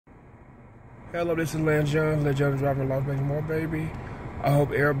Hello, this is Lance Jones, Legend Driving Las Vegas More, baby. I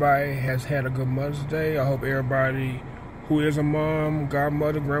hope everybody has had a good Mother's Day. I hope everybody who is a mom,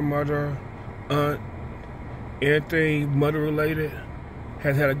 godmother, grandmother, aunt, anything mother related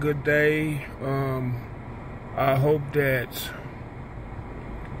has had a good day. I hope that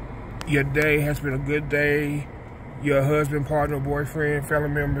your day has been a good day. Your husband, partner, boyfriend, family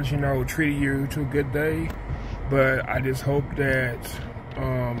members, treated you to a good day. But I just hope that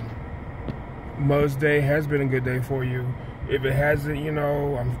Mother's Day has been a good day for you. If it hasn't,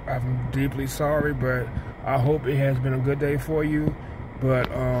 I'm deeply sorry, but I hope it has been a good day for you.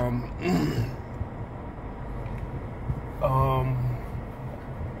 But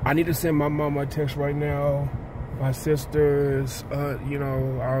I need to send my mama a text right now. My sisters, all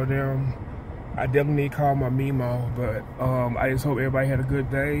of them. I definitely need to call my Mimo, but I just hope everybody had a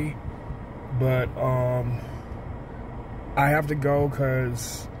good day. But I have to go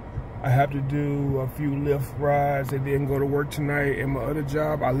because I have to do a few Lyft rides and then go to work tonight. And my other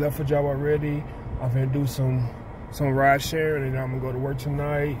job, I left a job already. I'm gonna do some ride sharing, and I'm gonna go to work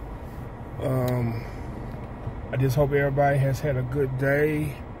tonight. I just hope everybody has had a good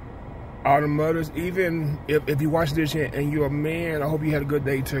day. All the mothers, even if you watch this and you're a man, I hope you had a good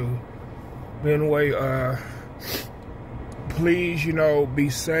day too. But anyway, please,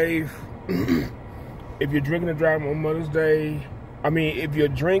 be safe. If you're drinking and driving on Mother's Day, if you're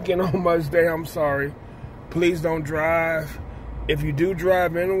drinking on Mother's Day, I'm sorry. Please don't drive. If you do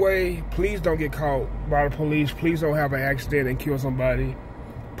drive anyway, please don't get caught by the police. Please don't have an accident and kill somebody.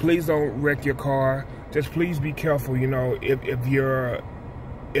 Please don't wreck your car. Just please be careful. If you're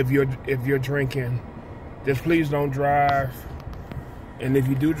drinking, just please don't drive. And if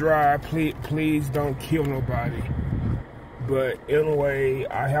you do drive, please don't kill nobody. But anyway,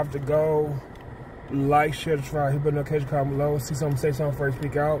 I have to go. Like, share, subscribe, hit the notification, comment below. See something, say something first,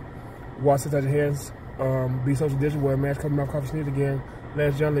 speak out. Watch it, touch your hands. Be social distance, wear a mask, coming out, coffee, sneeze again.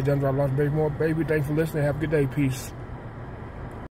 Lance Jones, Legend Drive Las Vegas More. Baby, thanks for listening. Have a good day. Peace.